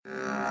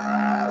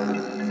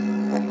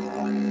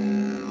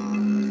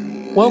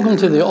Welcome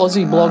to the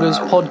Aussie Bloggers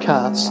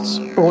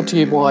podcasts, brought to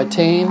you by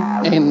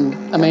Tan and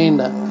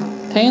Amanda.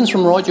 Tan's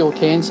from Write Your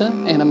Cancer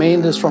and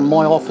Amanda's from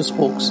My Office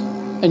Books,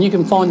 and you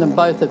can find them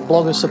both at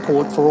Blogger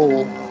Support for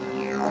All.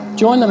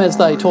 Join them as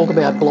they talk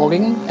about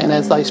blogging and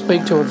as they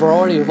speak to a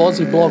variety of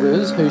Aussie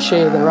bloggers who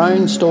share their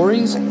own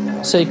stories,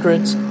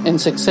 secrets and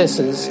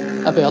successes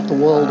about the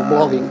world of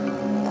blogging.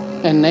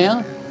 And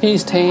now,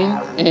 here's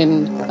Tan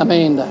and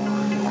Amanda.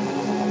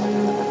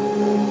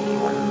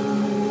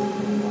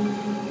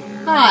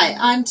 Hi,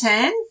 I'm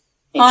Tan.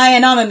 Hi,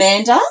 and I'm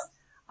Amanda.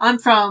 I'm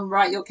from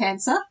Write Your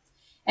Cancer.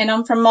 And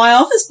I'm from My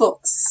Office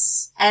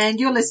Books. And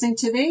you're listening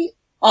to the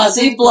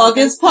Aussie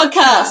Bloggers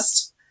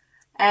Podcast.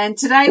 And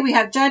today we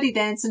have Jodie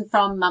Danson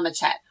from Mama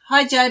Chat.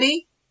 Hi,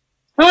 Jodie.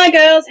 Hi,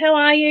 girls. How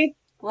are you?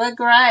 We're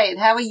great.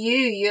 How are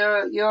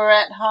you? You're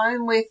at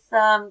home with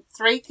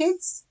 3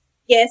 kids?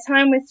 Yes,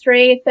 home with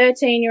 3, a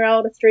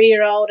 13-year-old, a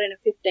 3-year-old, and a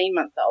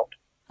 15-month-old.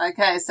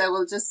 Okay, so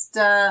we'll just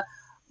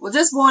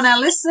warn our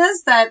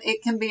listeners that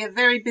it can be a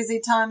very busy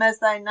time, as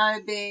they know,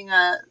 being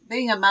a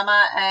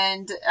mama,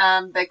 and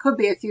there could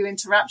be a few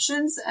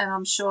interruptions, and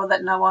I'm sure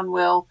that no one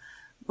will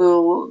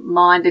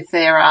mind if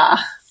there are.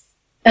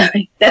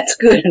 That's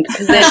good.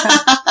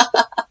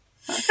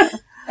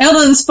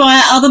 It'll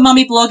inspire other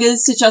mummy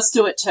bloggers to just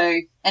do it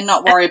too and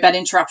not worry about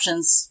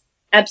interruptions.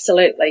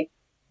 Absolutely.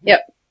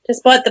 Yep.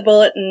 Just bite the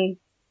bullet and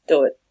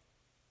do it.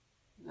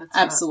 That's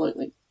right.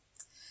 Absolutely.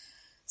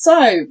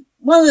 So,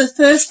 one of the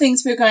first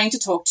things we're going to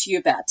talk to you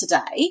about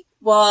today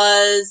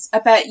was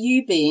about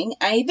you being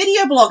a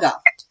video blogger.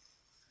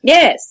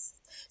 Yes.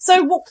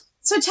 So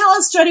tell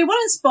us, Jodie,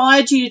 what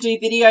inspired you to do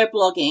video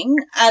blogging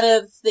out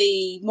of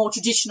the more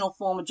traditional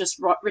form of just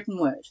written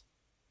word?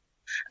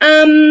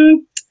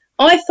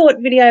 I thought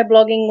video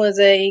blogging was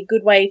a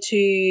good way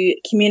to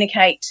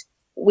communicate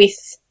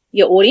with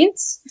your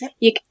audience. Yep.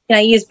 You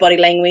can use body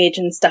language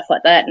and stuff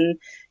like that, and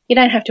you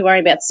don't have to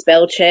worry about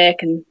spell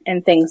check and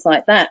things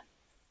like that.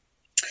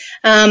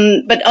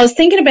 But I was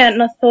thinking about it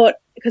and I thought,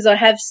 because I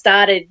have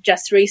started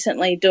just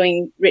recently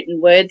doing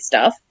written word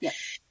stuff, yeah.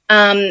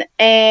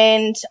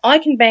 And I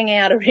can bang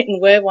out a written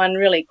word one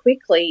really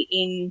quickly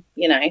in,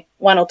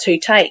 1 or 2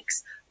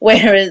 takes,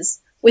 whereas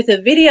with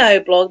a video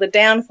blog, the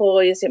downfall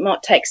is it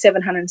might take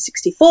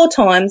 764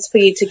 times for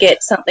you to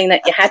get something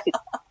that you're happy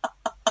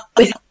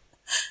with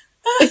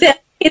without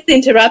it's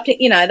interrupting,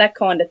 that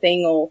kind of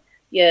thing, or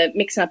you're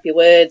mixing up your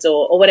words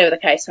or whatever the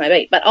case may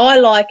be. But I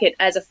like it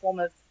as a form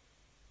of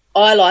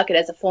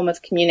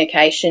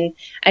communication,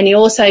 and you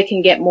also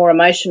can get more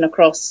emotion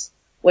across,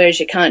 whereas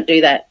you can't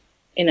do that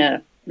in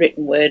a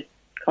written word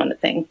kind of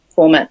thing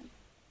format.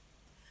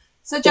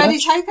 So, Jodie,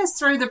 take us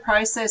through the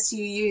process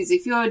you use.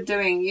 If you're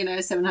doing,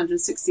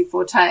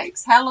 764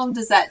 takes, how long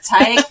does that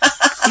take?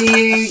 Do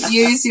you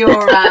use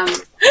your,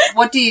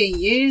 what do you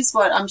use?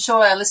 I'm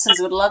sure our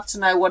listeners would love to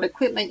know what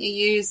equipment you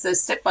use, the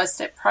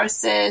step-by-step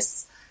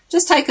process.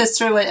 Just take us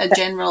through a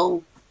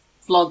general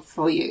vlog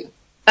for you.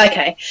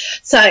 Okay,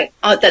 so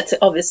that's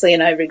obviously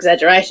an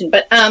over-exaggeration,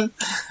 but I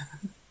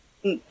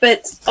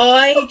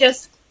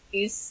just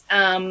use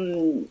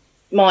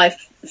my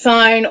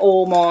phone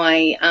or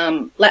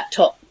my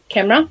laptop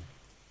camera,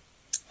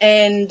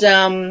 and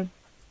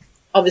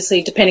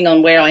obviously depending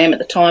on where I am at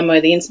the time,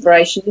 where the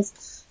inspiration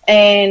is,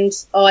 and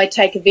I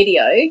take a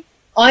video.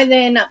 I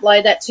then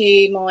upload that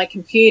to my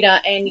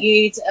computer and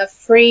use a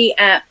free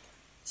app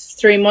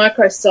through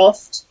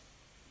Microsoft.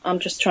 I'm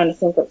just trying to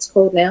think what it's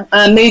called now.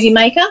 Movie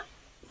Maker.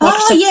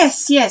 Oh,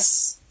 yes.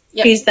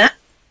 Yep. Use that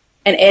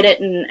and edit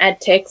and add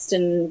text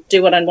and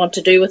do what I want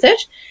to do with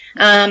it.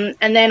 And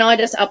then I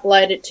just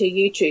upload it to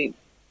YouTube.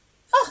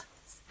 Oh.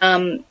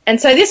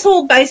 And so this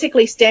all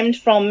basically stemmed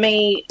from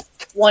me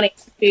wanting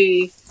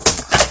to,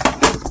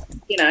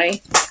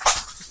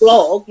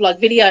 blog, like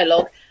video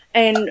log,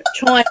 and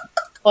try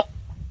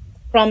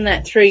from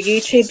that through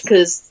YouTube,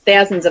 because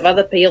thousands of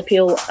other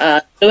people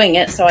are doing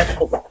it. So I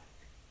thought,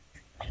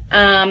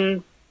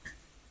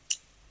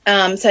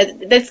 so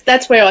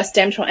that's where I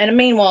stemmed from. And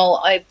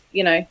meanwhile, I,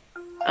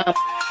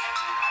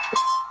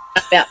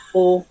 about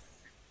four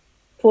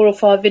or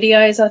 5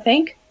 videos, I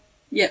think.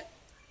 Yep.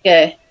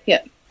 Yeah.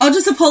 I'll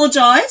just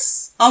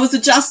apologise. I was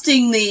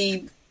adjusting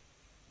the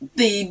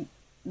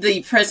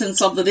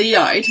presence of the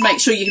video to make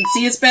sure you can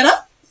see us better.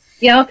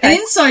 Yeah, okay. And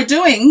in so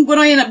doing, what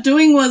I ended up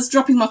doing was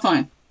dropping my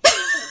phone.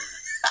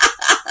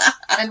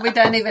 And we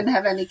don't even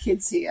have any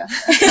kids here.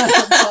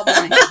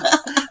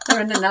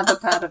 We're in another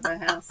part of the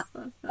house.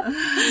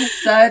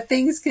 So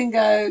things can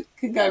go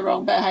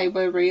wrong, but hey,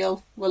 we're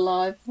real. We're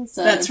live.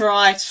 So that's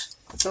right.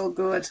 It's all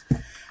good.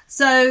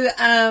 So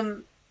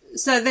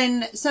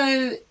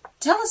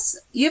tell us,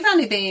 you've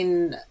only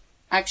been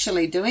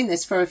actually doing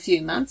this for a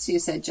few months, you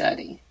said,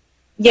 Jodie.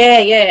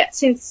 Yeah,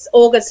 since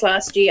August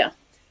last year.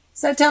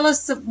 So tell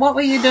us, what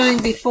were you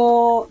doing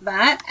before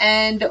that,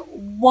 and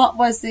what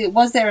was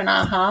there an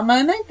aha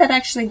moment that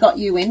actually got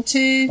you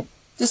into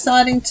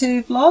deciding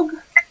to vlog?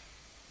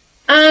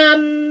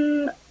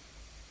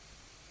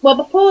 Well,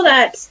 before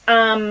that,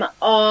 I'm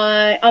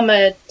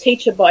a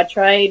teacher by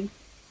trade.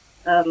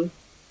 I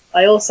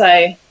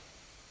also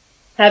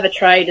have a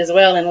trade as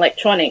well in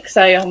electronics,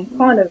 so I'm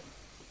kind of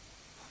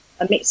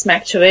a mixed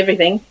match of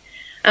everything.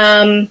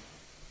 And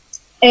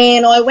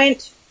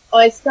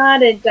I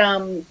started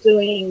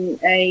doing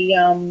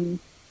a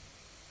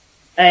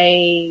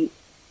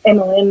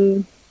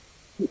MLM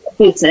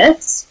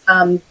business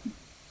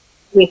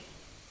with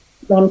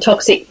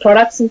non-toxic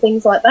products and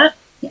things like that.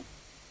 Yeah.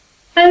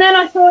 And then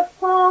I thought,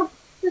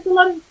 there's a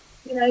lot of,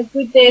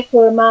 good there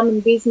for a mum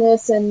and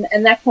business and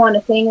that kind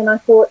of thing. And I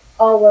thought,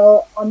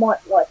 I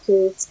might like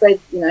to spread,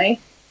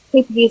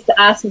 people used to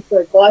ask me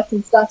for advice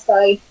and stuff.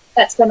 So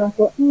that's when I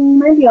thought,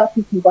 maybe I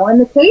can combine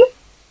the two.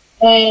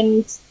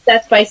 And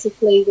that's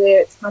basically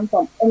where it's come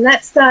from. And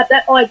that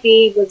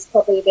idea was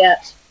probably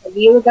about a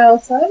year ago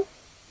or so.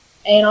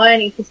 And I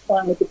only just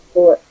finally did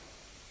for it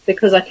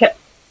because I kept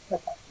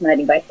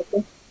procrastinating,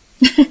 basically.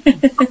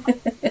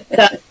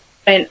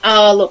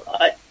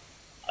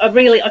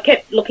 I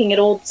kept looking at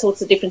all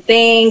sorts of different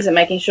things and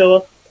making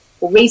sure,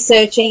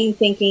 researching,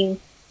 thinking,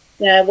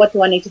 what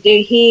do I need to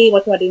do here?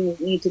 What do I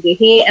need to do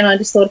here? And I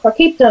just thought, if I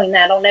keep doing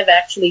that, I'll never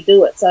actually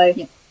do it. So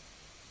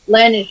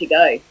learn as you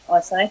go,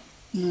 I say.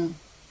 Mm.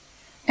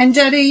 And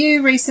Jody,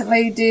 you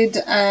recently did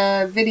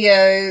a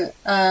video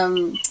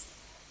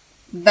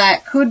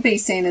that could be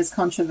seen as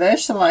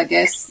controversial, I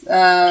guess,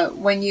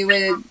 when you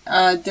were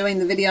doing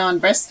the video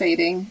on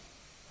breastfeeding.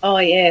 Oh,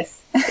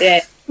 yes.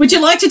 Yeah. Would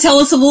you like to tell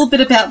us a little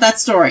bit about that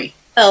story?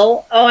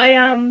 Oh,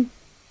 I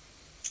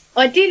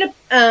did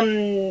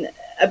a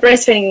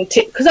breastfeeding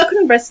tip because I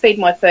couldn't breastfeed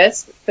my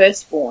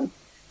firstborn.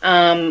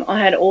 I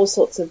had all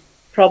sorts of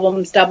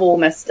problems, double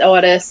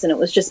mastitis, and it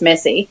was just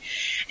messy.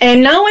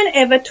 And no one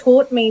ever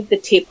taught me the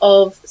tip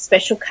of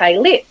Special K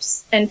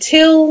lips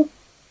until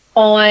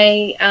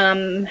I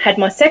had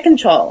my second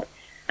child.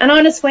 And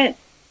I just went,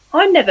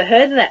 I've never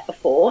heard of that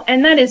before.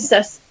 And that is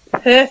just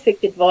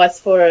perfect advice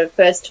for a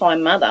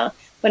first-time mother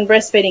when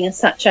breastfeeding is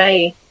such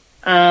a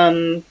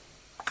hard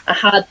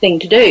thing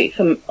to do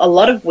for a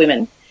lot of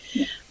women.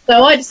 Yeah.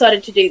 So I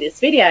decided to do this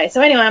video.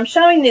 So anyway, I'm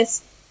showing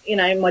this,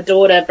 my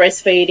daughter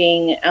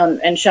breastfeeding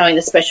and showing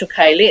the Special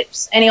K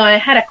lips. Anyway, I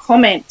had a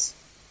comment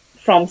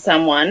from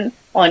someone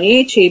on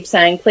YouTube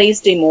saying, please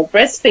do more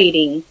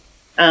breastfeeding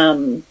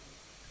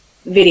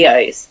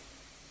videos.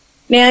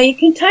 Now, you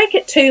can take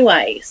it two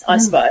ways, I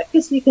suppose.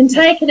 Because you can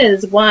take it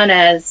as one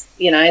as,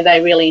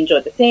 they really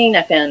enjoyed the thing,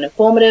 they found it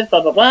informative,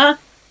 blah, blah, blah.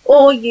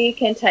 Or you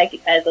can take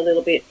it as a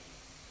little bit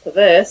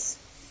perverse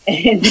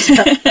and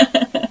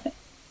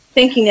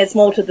thinking there's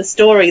more to the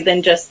story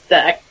than just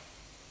the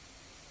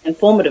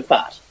informative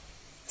part.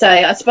 So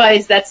I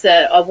suppose that's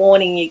a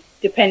warning you,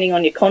 depending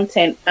on your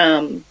content,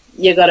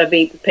 you've got to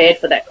be prepared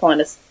for that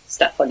kind of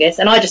stuff, I guess.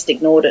 And I just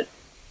ignored it.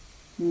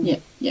 Yeah.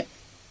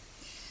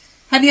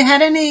 Have you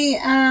had any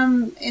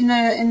in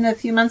the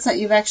few months that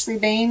you've actually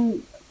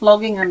been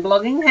vlogging and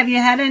blogging? Have you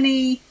had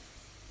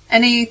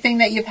anything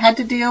that you've had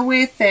to deal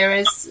with? There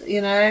is,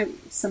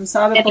 some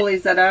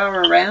cyberbullies that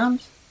are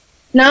around.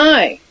 No,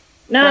 right.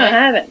 I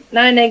haven't.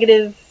 No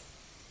negative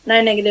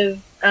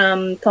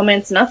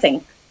comments.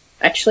 Nothing.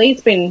 Actually,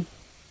 it's been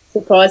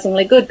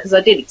surprisingly good because I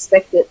did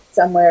expect it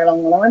somewhere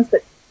along the lines,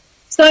 but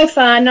so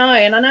far no.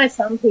 And I know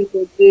some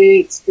people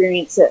do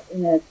experience it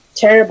in a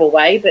terrible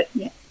way, but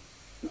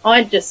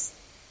I just,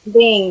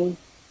 being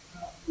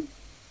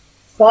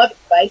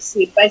cyber-based,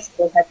 you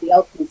basically have the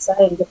ultimate say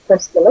and just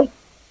press delete.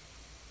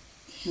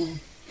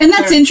 And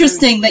that's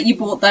interesting that you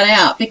brought that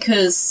out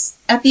because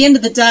at the end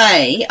of the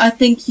day, I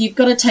think you've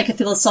got to take a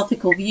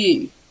philosophical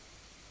view.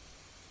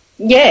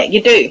 Yeah,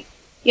 you do.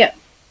 Yeah.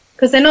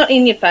 Because they're not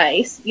in your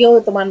face.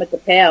 You're the one with the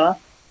power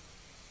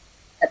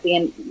at the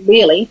end.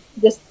 Really,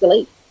 just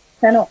delete.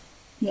 Turn off.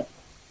 Yeah.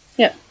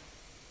 Yeah.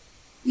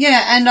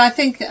 Yeah, and I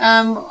think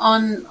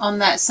on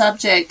that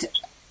subject,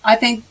 I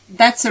think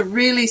that's a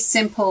really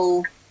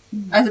simple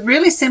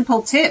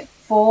tip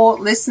for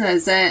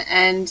listeners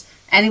and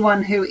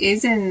anyone who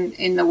is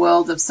in the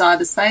world of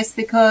cyberspace,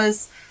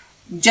 because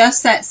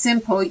just that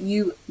simple,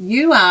 you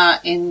are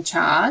in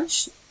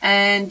charge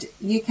and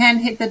you can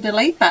hit the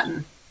delete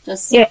button.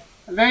 Just a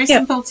very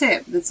simple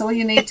tip. That's all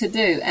you need to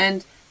do.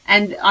 And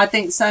I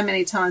think so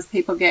many times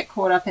people get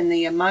caught up in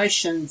the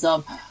emotions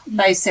of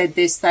they said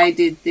this, they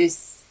did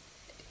this,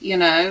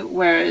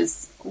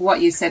 whereas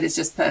what you said is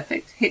just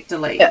perfect. Hit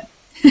delete. Yeah,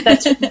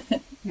 that's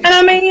and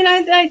I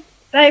mean,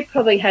 they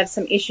probably have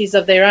some issues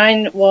of their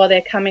own while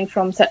they're coming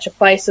from such a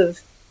place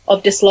of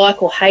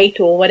dislike or hate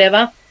or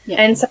whatever.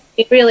 Yeah. And so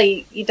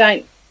you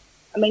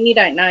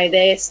don't know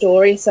their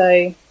story,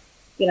 so,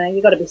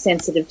 you've got to be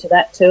sensitive to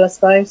that too, I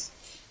suppose.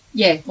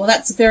 Yeah, well,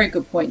 that's a very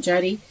good point,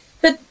 Jody.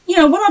 But,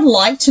 what I'd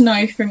like to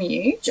know from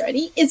you,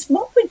 Jody, is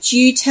what would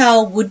you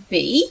tell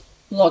would-be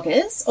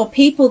bloggers or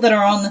people that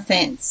are on the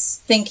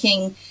fence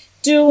thinking,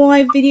 do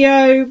I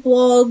video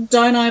blog,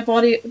 don't I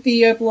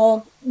video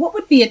blog? What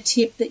would be a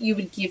tip that you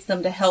would give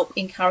them to help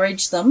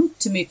encourage them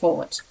to move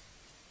forward?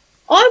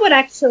 I would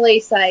actually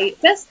say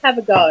just have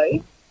a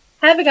go.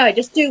 Have a go.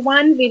 Just do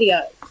one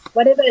video.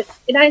 Whatever. It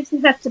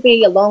doesn't have to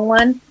be a long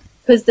one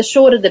because the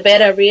shorter the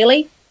better,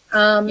 really. You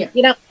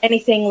don't want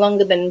anything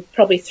longer than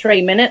probably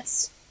 3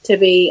 minutes to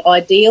be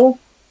ideal.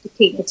 to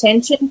keep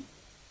attention.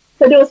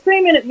 So do a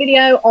 3-minute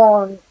video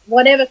on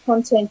whatever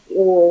content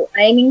you're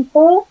aiming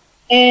for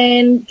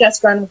and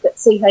just run with it,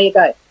 see how you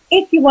go.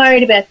 If you're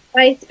worried about the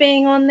face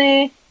being on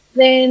there,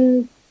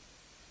 then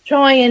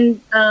try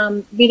and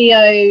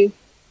video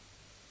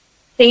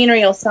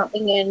scenery or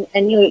something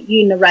and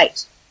you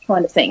narrate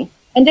kind of thing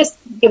and just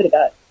give it a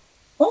go.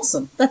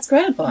 Awesome. That's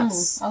great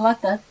advice. I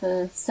like that,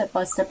 the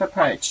step-by-step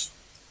approach.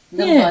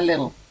 Little by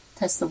little.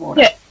 Test the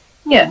water.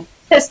 Yeah.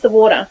 Test the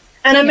water.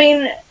 And I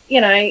mean,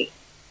 you know,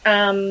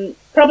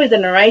 probably the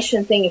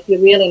narration thing, if you're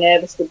really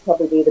nervous, would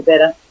probably be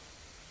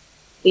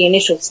the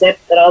initial step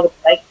that I would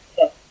take.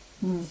 Yeah.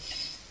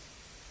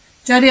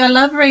 Jody, I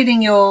love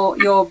reading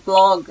your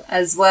blog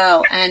as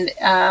well, and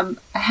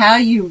how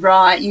you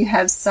write. You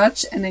have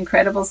such an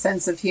incredible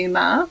sense of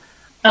humour.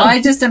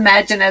 I just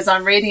imagine as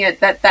I'm reading it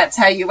that that's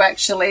how you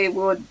actually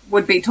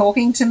would be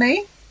talking to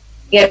me.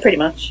 Yeah, pretty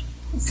much.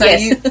 So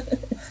yes.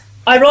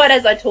 I write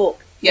as I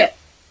talk. Yeah.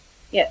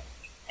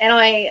 And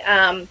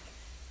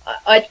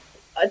I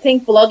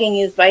think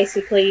blogging is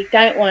basically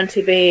don't want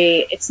to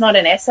be. It's not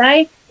an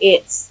essay.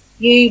 It's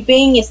you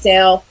being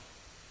yourself.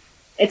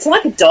 It's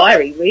like a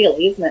diary,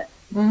 really, isn't it?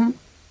 Mm-hmm.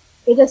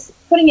 You're just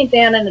putting it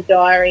down in a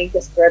diary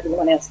just for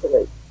everyone else to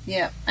read.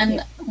 Yeah,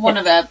 and one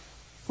of our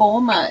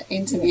former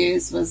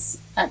interviews was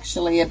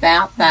actually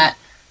about that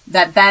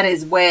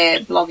is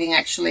where blogging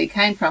actually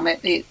came from.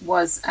 It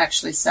was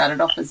actually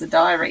started off as a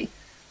diary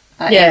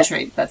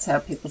entry. That's how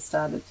people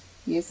started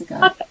years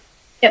ago. Okay.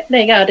 Yep,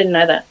 there you go. I didn't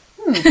know that.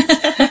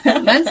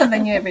 Learn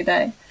something new every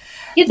day.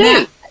 You do.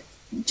 Now,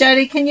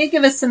 Jody, can you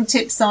give us some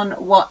tips on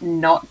what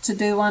not to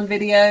do on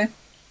video?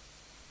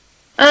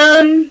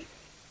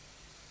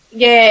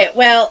 Yeah,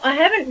 well, I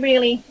haven't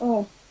really...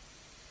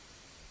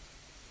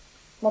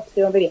 what to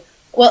do on video?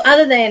 Well,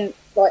 other than,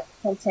 like,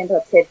 content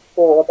I've said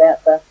before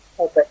about the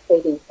whole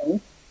breastfeeding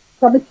thing,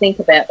 probably think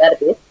about that a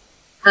bit.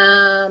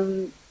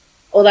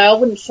 Although I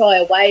wouldn't shy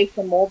away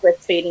from more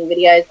breastfeeding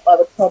videos, I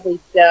would probably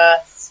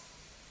just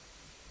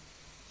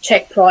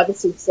check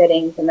privacy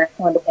settings and that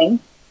kind of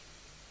thing.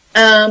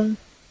 And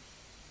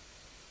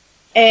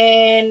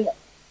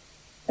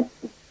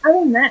other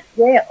than that,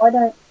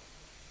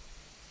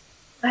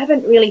 I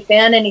haven't really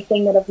found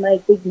anything that I've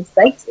made big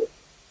mistakes with.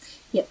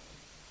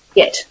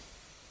 Yet.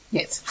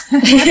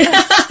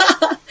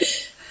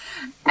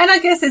 And I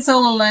guess it's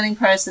all a learning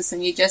process,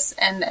 and you just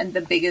and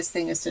the biggest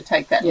thing is to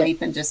take that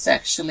leap and just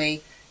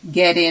actually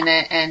get in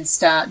it and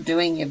start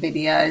doing your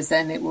videos,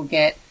 and it will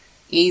get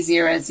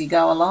easier as you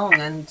go along.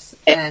 And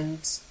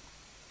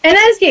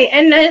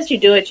as you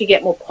do it, you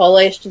get more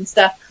polished and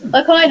stuff.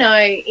 Like I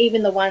know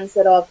even the ones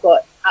that I've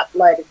got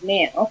uploaded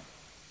now,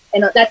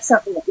 and that's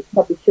something that you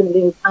probably shouldn't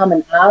do, is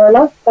and ah a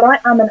lot. But I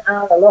and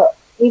ah a lot,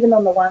 even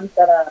on the ones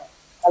that are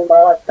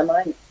live at the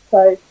moment.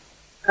 So,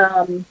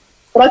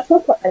 but I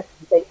talk like that.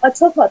 I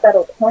talk like that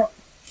all the time.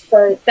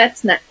 So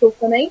that's natural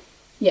for me.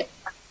 Yeah.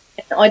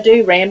 And I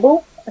do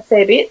ramble a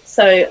fair bit,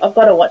 so I've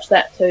got to watch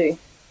that too.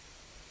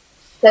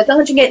 So as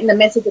long as you're getting the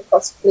message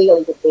across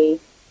clearly would be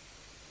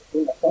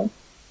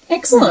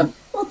excellent.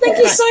 Well, thank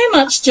you so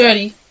much,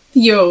 Jody, for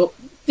you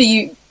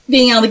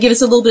being able to give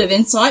us a little bit of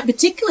insight,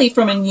 particularly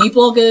from a new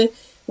blogger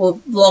or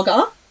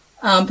vlogger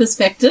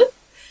perspective,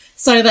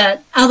 so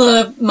that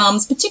other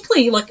mums,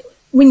 particularly like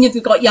when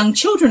you've got young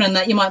children and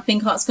that you might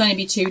think, it's going to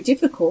be too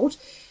difficult,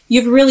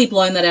 you've really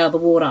blown that out of the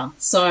water.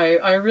 So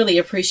I really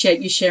appreciate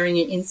you sharing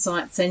your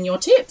insights and your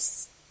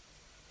tips.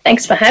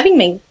 Thanks for having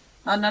me.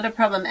 Oh, not a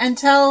problem. And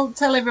tell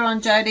everyone,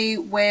 Jody,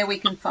 where we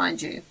can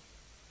find you.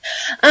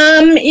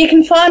 You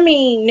can find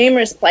me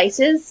numerous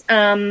places.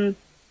 I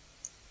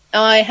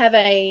have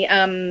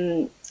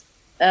a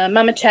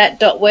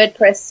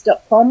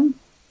mamachat.wordpress.com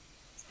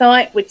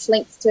site, which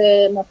links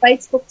to my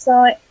Facebook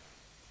site,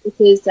 which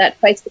is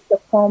at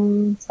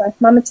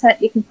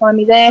facebook.com/mamachat. You can find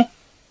me there.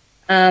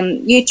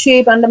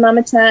 YouTube under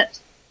mamachat,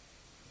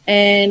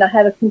 and I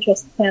have a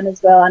Pinterest account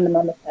as well under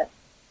mamachat.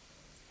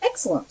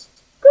 Excellent.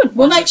 Good.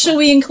 We'll make sure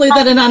we include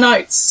that in our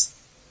notes.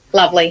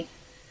 Lovely.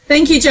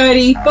 Thank you,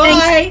 Jody.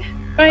 Bye.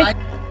 Bye.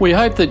 We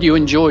hope that you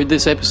enjoyed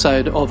this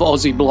episode of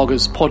Aussie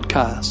Bloggers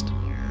Podcast.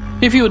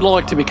 If you would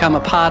like to become a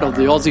part of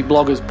the Aussie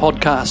Bloggers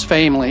Podcast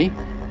family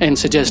and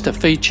suggest a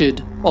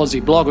featured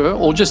Aussie blogger,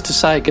 or just to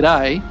say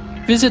g'day,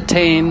 visit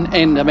Tan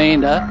and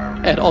Amanda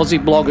at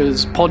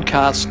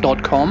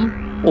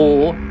aussiebloggerspodcast.com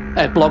or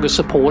at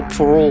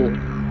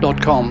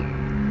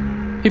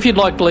bloggersupportforall.com. If you'd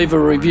like to leave a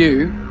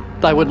review,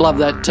 they would love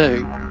that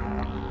too.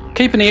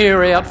 Keep an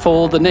ear out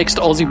for the next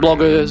Aussie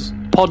Bloggers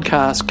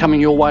podcast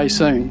coming your way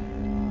soon.